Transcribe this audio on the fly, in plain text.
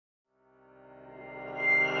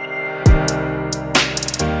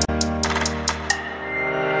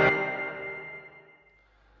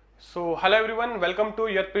So hello everyone, welcome to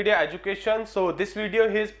YourPedia Education. So this video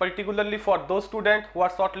is particularly for those students who are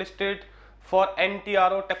shortlisted for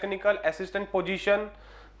NTRO Technical Assistant position,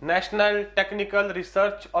 National Technical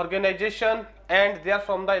Research Organization, and they are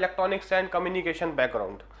from the electronics and communication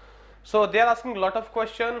background. So they are asking a lot of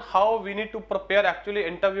questions how we need to prepare actually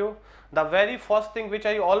interview. The very first thing which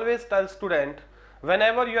I always tell student,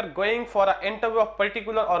 whenever you are going for an interview of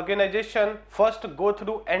particular organization, first go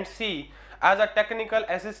through and see as a technical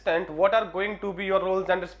assistant what are going to be your roles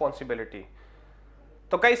and responsibility.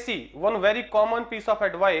 So guys, see, one very common piece of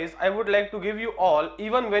advice I would like to give you all,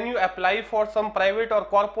 even when you apply for some private or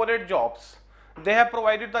corporate jobs, they have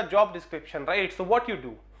provided the job description, right? So what you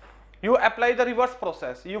do? You apply the reverse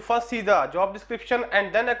process. You first see the job description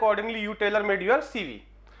and then accordingly you tailor-made your CV.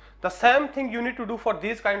 The same thing you need to do for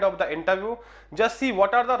these kind of the interview. Just see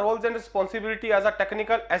what are the roles and responsibility as a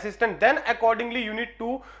technical assistant. Then accordingly you need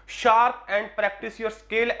to sharp and practice your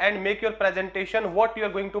skill and make your presentation what you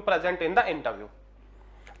are going to present in the interview.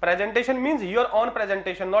 Presentation means your own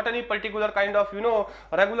presentation, not any particular kind of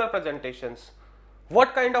regular presentations.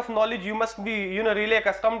 What kind of knowledge you must be really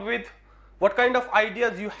accustomed with, what kind of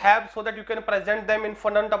ideas you have so that you can present them in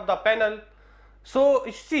front of the panel. So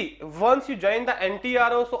see, once you join the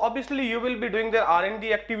NTRO, so obviously you will be doing their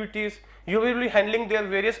R&D activities, you will be handling their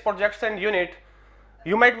various projects and unit.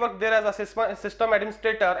 You might work there as a system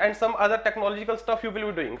administrator and some other technological stuff you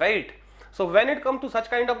will be doing, right? So when it comes to such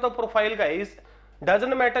kind of the profile, guys,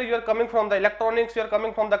 doesn't matter you are coming from the electronics, you are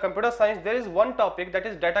coming from the computer science, there is one topic that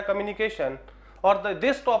is data communication, or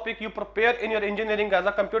this topic you prepare in your engineering as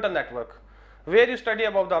a computer network, where you study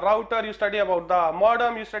about the router, you study about the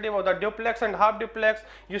modem, you study about the duplex and half duplex,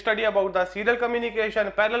 you study about the serial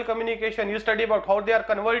communication, parallel communication, you study about how they are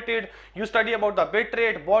converted, you study about the bit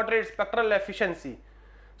rate, baud rate, spectral efficiency.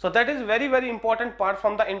 So that is very important part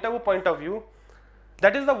from the interview point of view.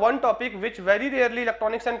 That is the one topic which very rarely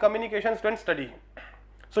electronics and communication students study.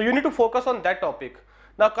 So you need to focus on that topic.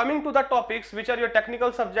 Now coming to the topics which are your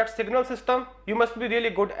technical subjects, signal system, you must be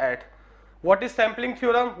really good at. What is sampling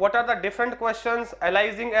theorem, what are the different questions,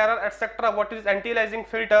 aliasing error, etc. What is anti-aliasing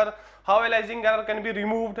filter, how aliasing error can be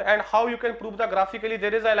removed, and how you can prove that graphically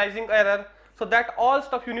there is aliasing error. So that all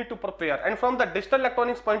stuff you need to prepare. And from the digital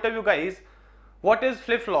electronics point of view, guys, what is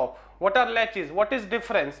flip-flop, what are latches, what is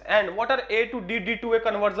difference, and what are A to D, D to A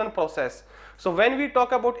conversion process. So when we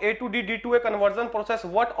talk about A to D, D to A conversion process,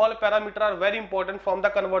 what all parameters are very important from the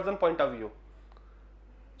conversion point of view.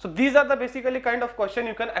 So these are the basically kind of question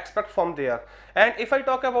you can expect from there. And if I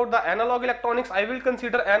talk about the analog electronics, I will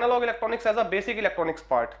consider analog electronics as a basic electronics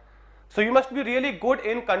part. So you must be really good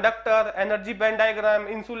in conductor, energy band diagram,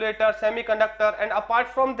 insulator, semiconductor, and apart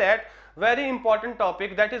from that, very important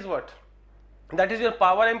topic, that is what? That is your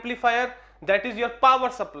power amplifier, that is your power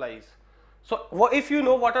supplies. So if you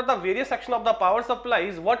know what are the various sections of the power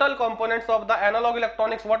supplies, what all components of the analog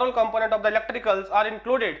electronics, what all component of the electricals are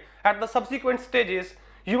included at the subsequent stages,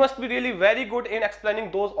 you must be really very good in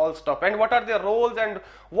explaining those all stuff, and what are their roles and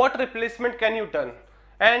what replacement can you done,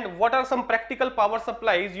 and what are some practical power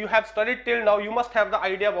supplies you have studied till now. You must have the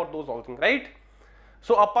idea about those all things, right?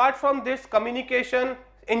 So apart from this communication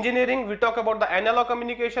engineering, we talk about the analog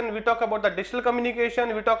communication, we talk about the digital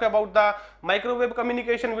communication, we talk about the microwave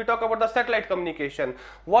communication, we talk about the satellite communication.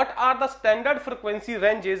 What are the standard frequency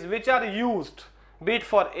ranges which are used, be it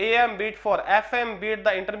for AM, be it for FM, be it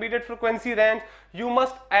the intermediate frequency range? You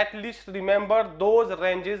must at least remember those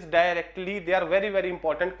ranges directly. They are very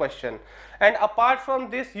important question. And apart from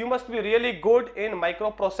this, you must be really good in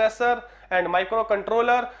microprocessor and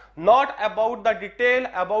microcontroller, not about the detail,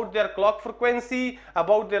 about their clock frequency,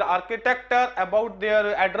 about their architecture, about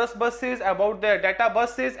their address buses, about their data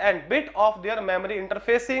buses, and bit of their memory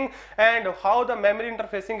interfacing, and how the memory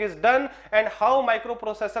interfacing is done, and how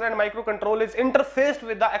microprocessor and microcontroller is interfaced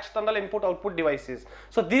with the external input output devices.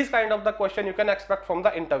 So these kind of the question you can expect from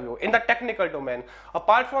the interview in the technical domain.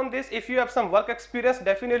 Apart from this, if you have some work experience,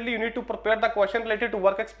 definitely you need to prepare the question related to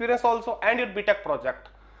work experience also, and your BTech project.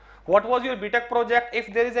 What was your BTech project?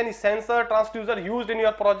 If there is any sensor transducer used in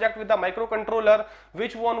your project with the microcontroller,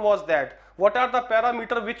 which one was that? What are the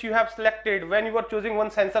parameters which you have selected when you are choosing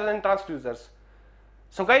one sensor and transducers?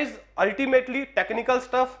 So guys, ultimately technical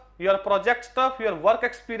stuff, your project stuff, your work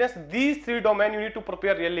experience, these three domains you need to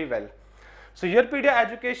prepare really well. So YourPedia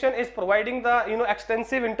Education is providing the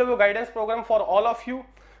extensive interview guidance program for all of you.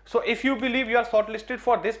 So if you believe you are shortlisted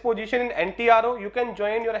for this position in NTRO, you can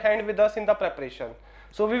join your hand with us in the preparation.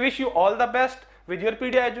 So we wish you all the best. With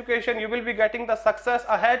YourPedia Education, you will be getting the success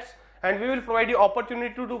ahead, and we will provide you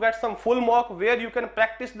opportunity to get some full mock where you can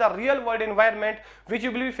practice the real world environment which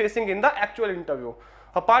you will be facing in the actual interview.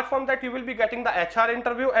 Apart from that, you will be getting the HR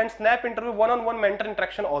interview and snap interview, one-on-one mentor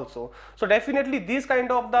interaction also. So definitely these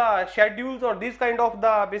kind of the schedules or these kind of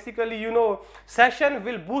the basically session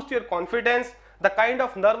will boost your confidence. The kind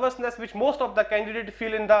of nervousness which most of the candidates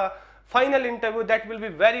feel in the final interview, that will be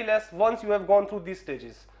very less once you have gone through these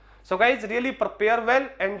stages. So guys, really prepare well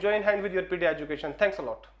and join hand with YourPedia education. Thanks a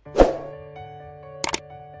lot.